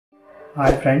Hi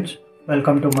friends,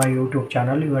 welcome to my YouTube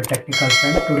channel, your technical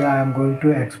friend. Today I am going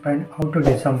to explain how to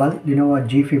disassemble Lenovo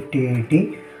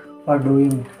G50-80 for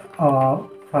doing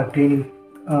for cleaning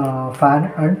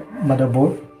fan and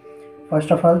motherboard.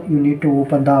 First of all, you need to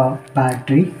open the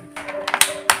battery,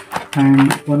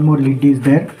 and one more lid is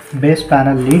there, base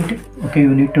panel lid. Okay,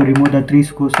 you need to remove the 3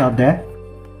 screws are there.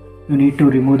 You need to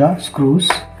remove the screws.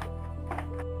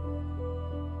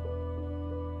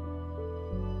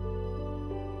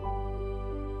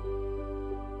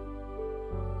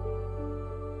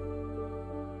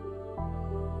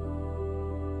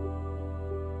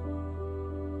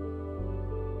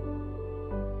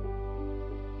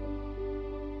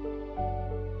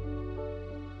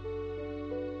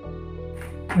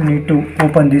 You need to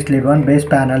open this lid one, base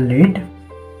panel lid.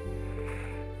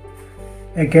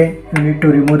 Again, you need to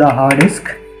remove the hard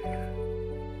disk.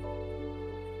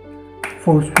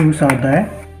 4 screws are there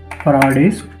for hard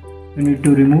disk. You need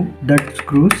to remove that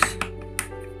screws.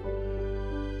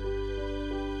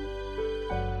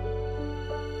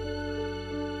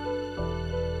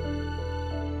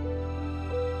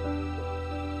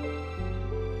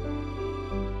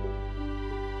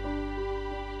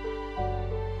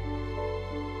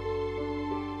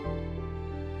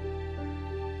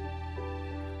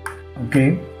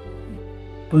 Okay,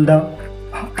 pull the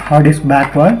hard disk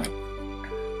backward.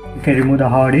 Okay, remove the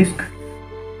hard disk.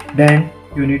 Then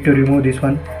you need to remove this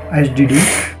one,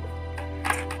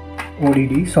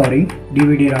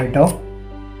 DVD writer.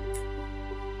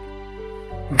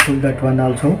 You pull that one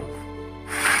also,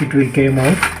 it will came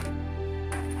out.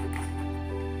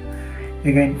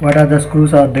 Again, what are the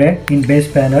screws are there in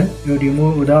base panel? You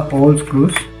remove the whole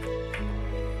screws.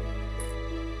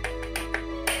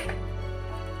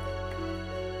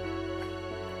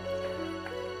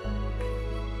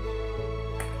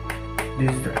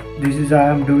 This is I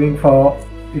am doing for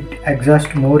it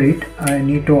exhaust more it. I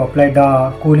need to apply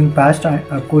the cooling paste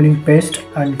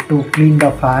and to clean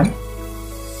the fan.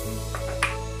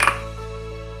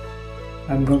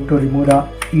 I am going to remove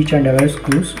each and every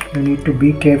screws. You need to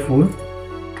be careful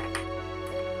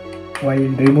while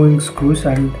removing screws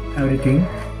and everything.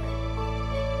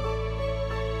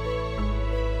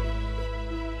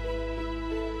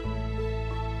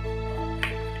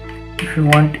 If you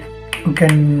want, you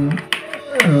can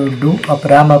do a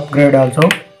RAM upgrade also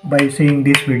by seeing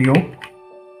this video.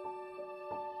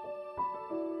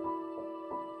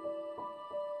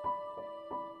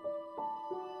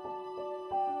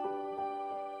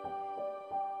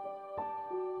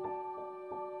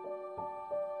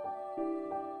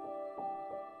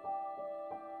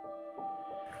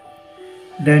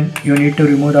 Then you need to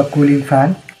remove the cooling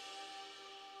fan.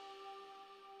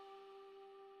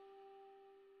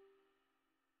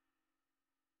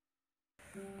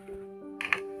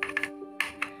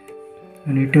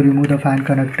 You need to remove the fan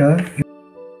connector.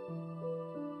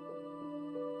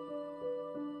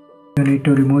 You need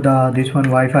to remove this one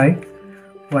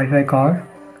Wi-Fi card,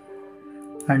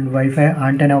 and Wi-Fi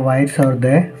antenna wires are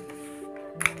there.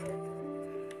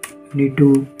 You need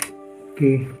to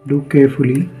do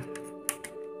carefully.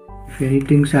 If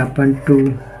anything's happened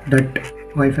to that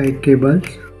Wi-Fi cables,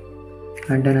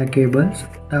 antenna cables,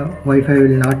 the Wi-Fi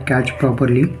will not catch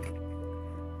properly.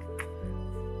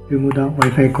 Remove the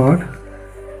Wi-Fi cord.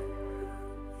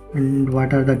 And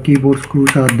what are the keyboard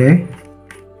screws are there?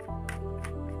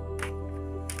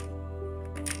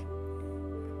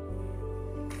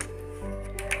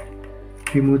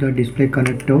 Remove the display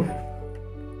connector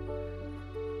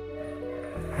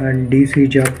and DC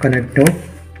jack connector.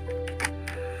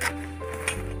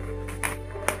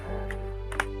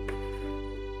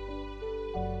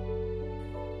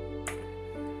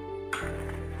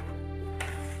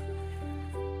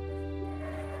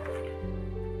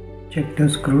 Check the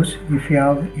screws if you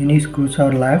have any screws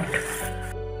are left.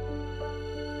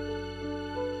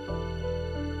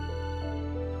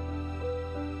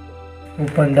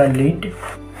 Open the lid.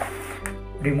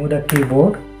 Remove the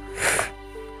keyboard.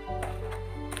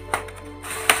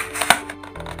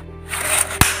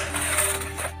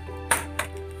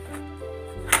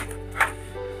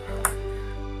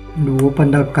 And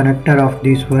open the connector of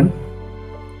this one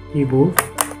keyboard.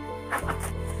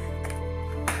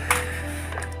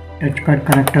 Touchpad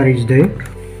connector is there.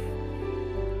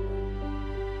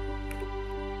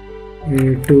 You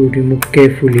need to remove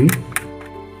carefully.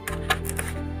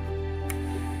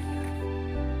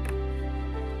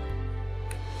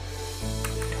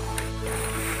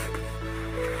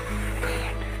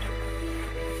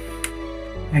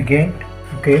 Again,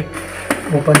 okay,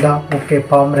 open the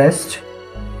palm rest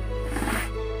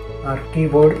or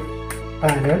keyboard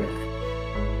panel.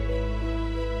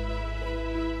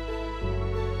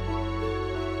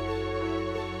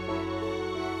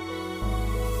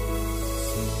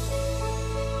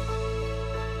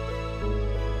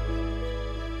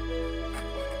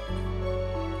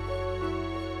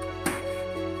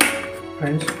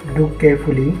 Friends, do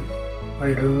carefully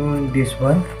while removing this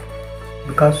one,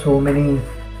 because so many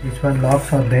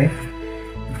locks are there.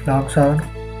 If locks are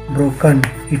broken,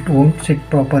 it won't sit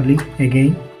properly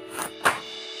again.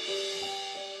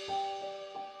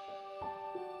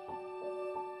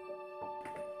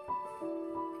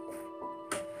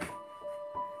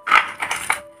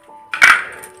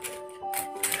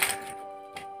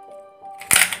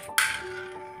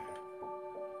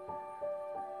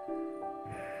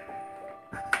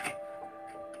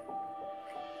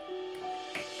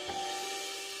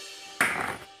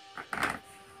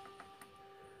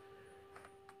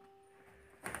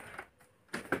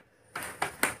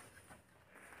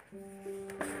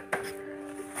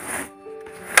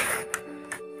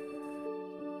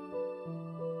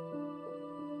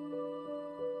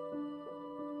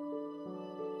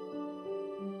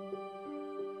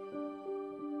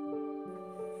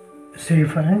 See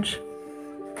friends,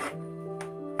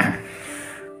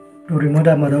 to remove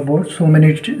the motherboard, so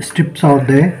many strips are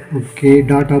there. Okay,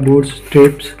 data board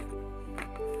strips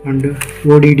and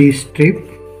ODD strip,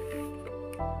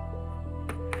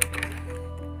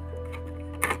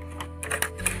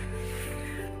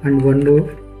 and one more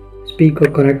speaker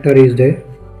connector is there.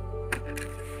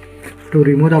 To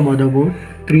remove the motherboard,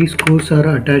 3 screws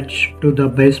are attached to the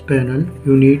base panel.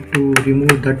 You need to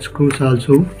remove that screws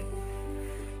also.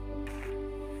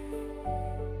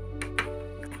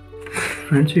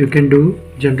 Friends, you can do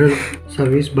general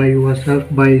service by yourself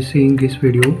by seeing this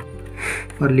video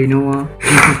for Lenovo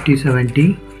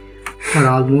G50-70. For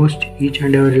almost each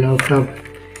and every laptop,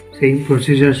 same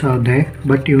procedures are there,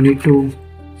 but you need to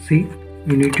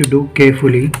do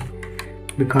carefully,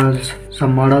 because so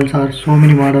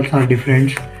many models are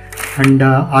different, and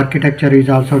the architecture is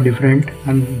also different,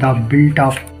 and the build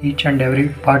of each and every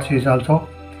parts is also,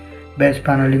 base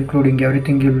panel including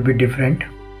everything will be different.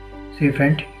 See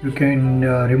friend, you can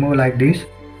remove like this.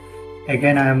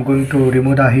 Again I am going to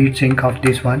remove the heat sink of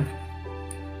this one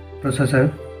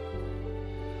processor.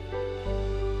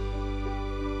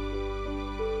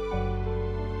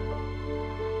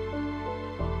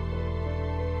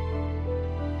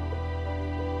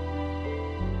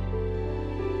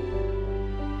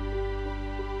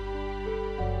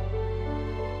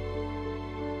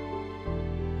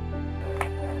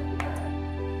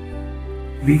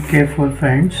 Be careful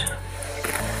friends.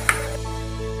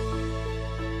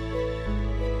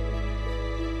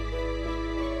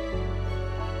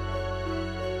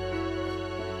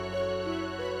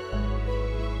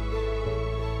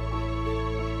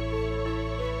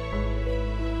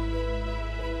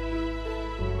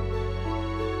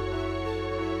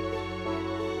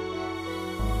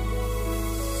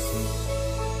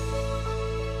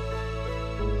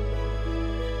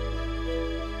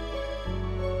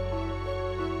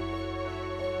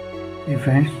 See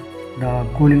friends, the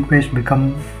cooling paste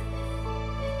become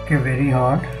very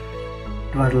hard.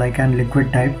 It was like a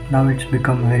liquid type, now it's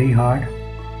become very hard.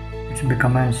 It's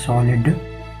become a solid.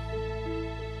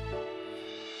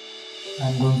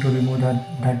 I'm going to remove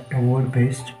that old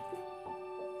paste.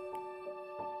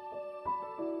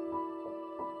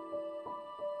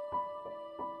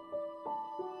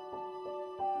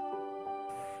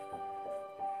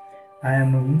 I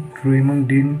am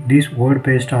removing this old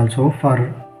paste also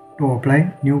to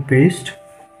apply new paste.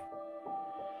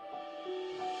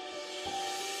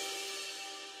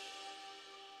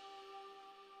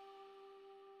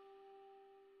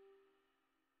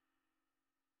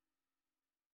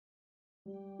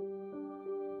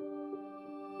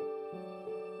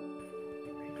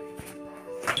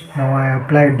 Now I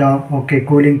applied the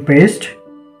cooling paste.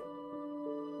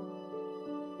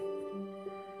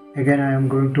 Again I am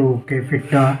going to fit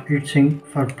the heatsink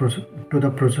to the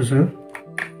processor.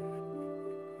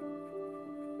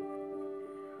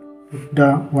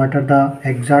 What are the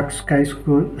exact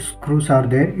screws are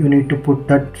there, you need to put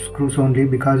that screws only,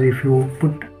 because if you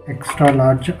put extra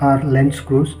large or length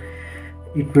screws,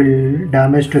 it will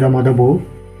damage to the motherboard.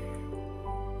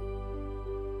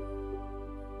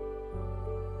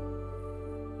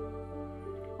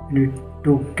 You need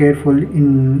to careful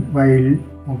in while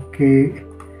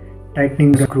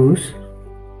tightening the screws.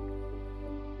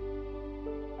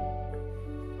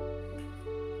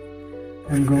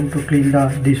 I'm going to clean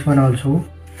this one also.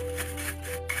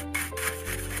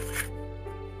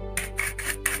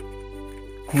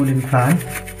 Cooling fan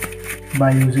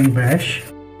by using brush.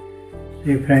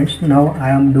 See friends, now I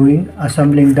am doing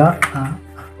assembling the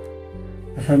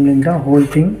whole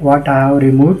thing what I have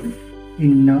removed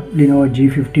in Lenovo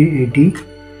G50-80.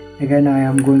 Again I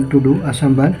am going to do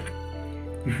assemble.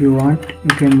 If you want,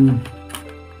 you can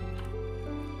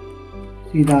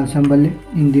See the assemble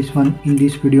in this one, in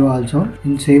this video also,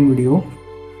 in same video.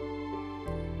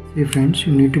 See friends,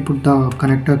 you need to put the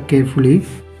connector carefully.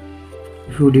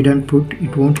 If you didn't put,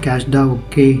 it won't catch the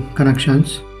OK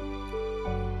connections.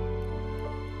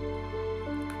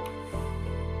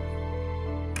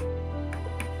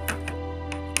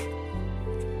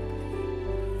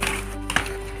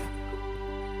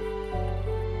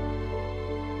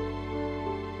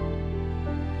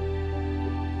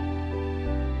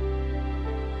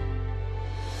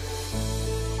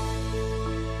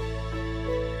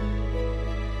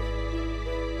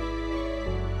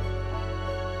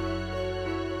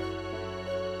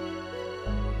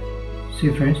 See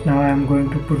friends, now I am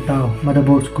going to put the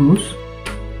motherboard screws.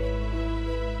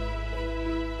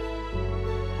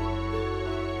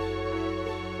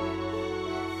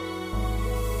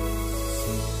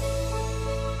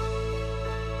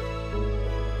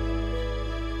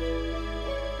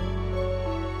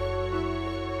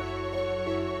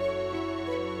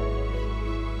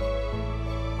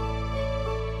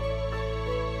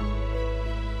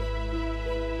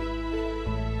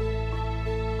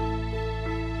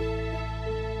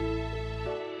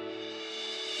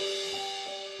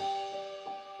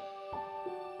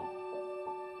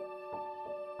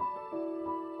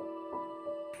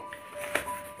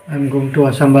 I am going to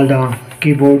assemble the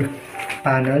keyboard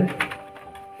panel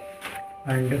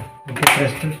and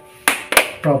press it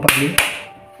properly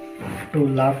to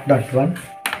lock that one.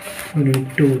 You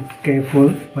need to be careful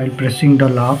while pressing the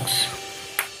locks.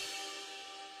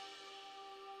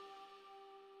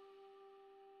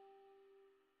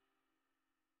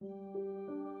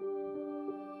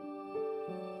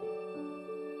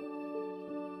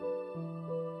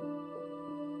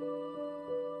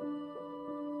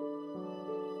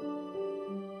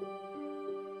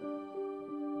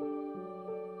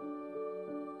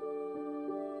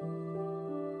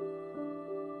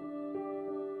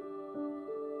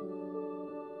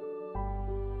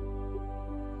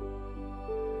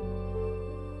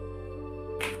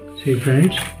 See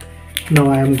friends,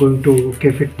 now I am going to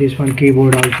fit this one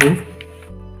keyboard also.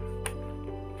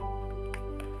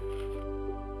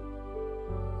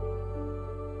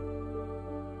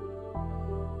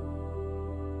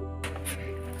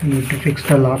 You need to fix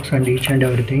the locks and each and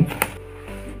everything.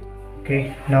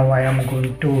 Okay, now I am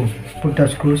going to put the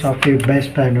screws of the base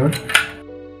panel.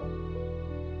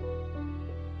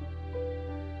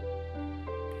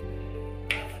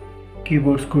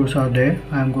 Keyboard screws are there.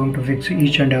 I am going to fix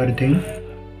each and everything.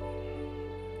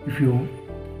 If you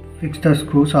fix the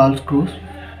screws, all screws,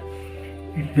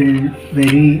 it will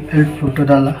very helpful to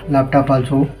the laptop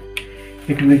also.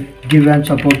 It will give and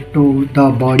support to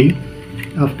the body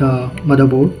of the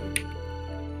motherboard.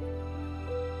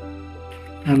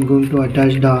 I am going to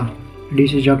attach the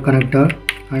DC jack connector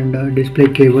and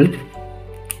display cable.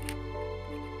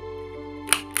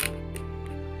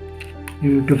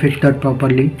 You need to fix that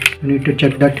properly. You need to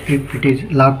check that if it is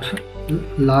lock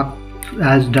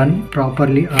has done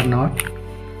properly or not.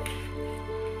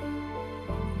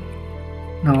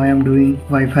 Now I am doing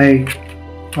Wi-Fi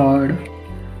cord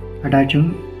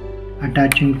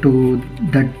attaching to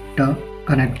that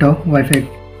connector, Wi-Fi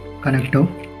connector.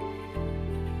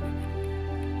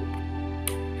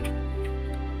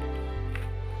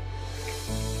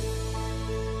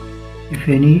 If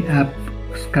any app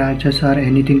scratches or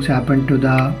anything's happened to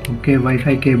the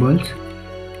Wi-Fi cables,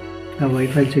 the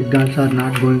Wi-Fi signals are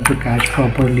not going to catch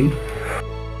properly.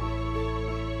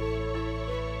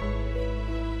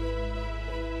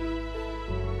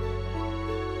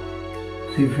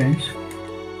 See friends,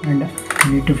 and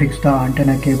you need to fix the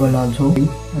antenna cable also,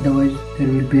 otherwise there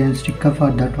will be a sticker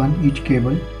for that one, each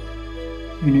cable.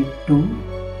 You need to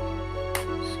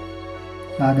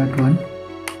saw that one.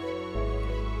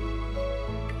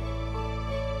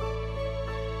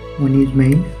 One is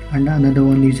main and another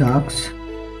one is aux.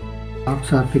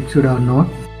 Aux are fixed or not.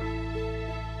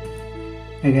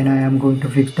 Again I am going to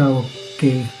fix the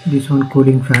this one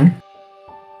cooling fan.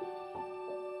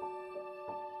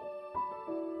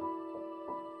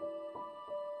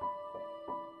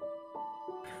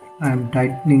 I am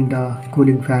tightening the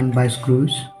cooling fan by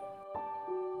screws.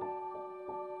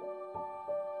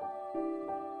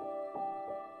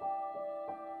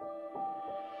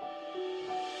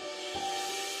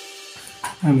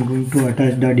 I am going to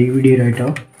attach the DVD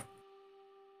writer.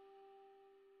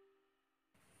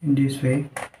 In this way, you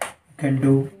can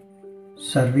do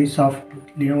service of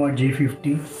Lenovo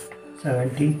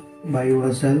G50-70 by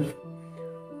yourself.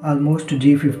 Almost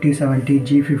G50-70,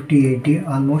 G50-80,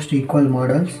 almost equal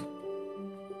models.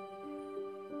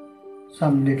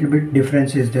 Some little bit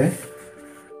difference is there.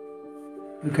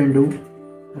 You can do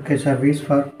Okay, service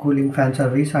for cooling fan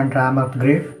service and RAM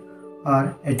upgrade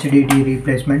or HDD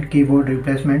replacement, keyboard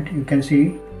replacement. You can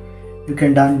see, you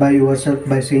can done by yourself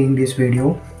by seeing this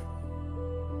video.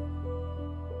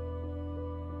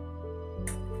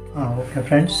 Okay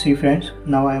friends, see friends,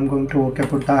 now I am going to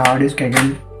put the hard disk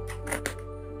again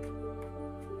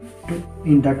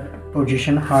in that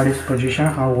position, hard disk position,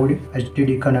 hard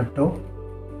HDD connector.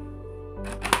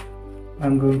 I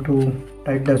am going to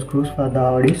tighten the screws for the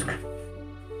hard disk.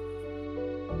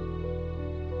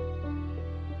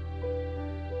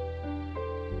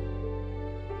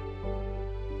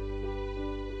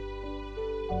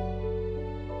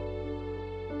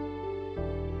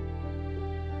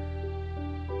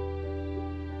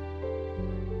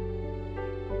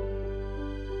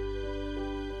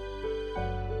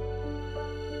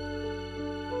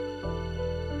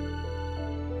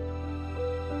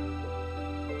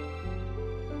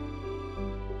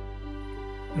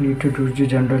 You need to do the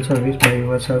general service by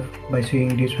yourself by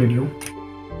seeing this video.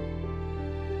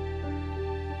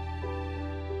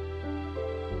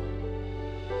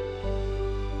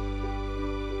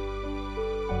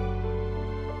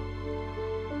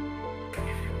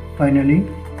 Finally,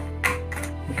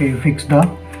 okay, fix the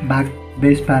back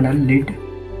base panel lid.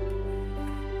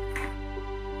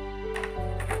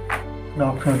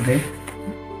 Locks are there.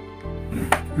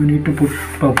 You need to put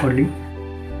properly.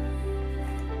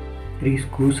 3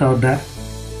 screws are there.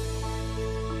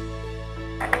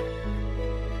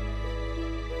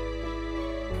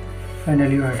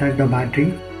 Finally, you attach the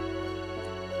battery.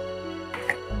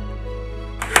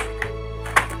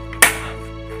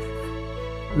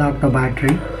 Lock the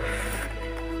battery.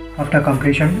 After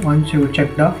completion, once you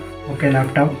check the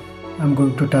laptop, I'm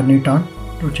going to turn it on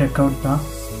to check out the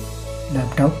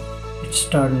laptop. It's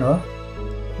turned on.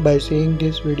 By seeing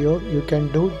this video, you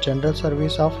can do general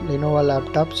service of Lenovo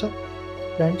laptops.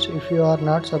 Friends, if you are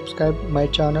not subscribed my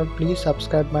channel, please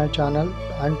subscribe my channel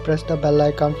and press the bell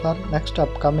icon for next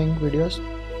upcoming videos.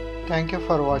 Thank you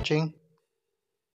for watching.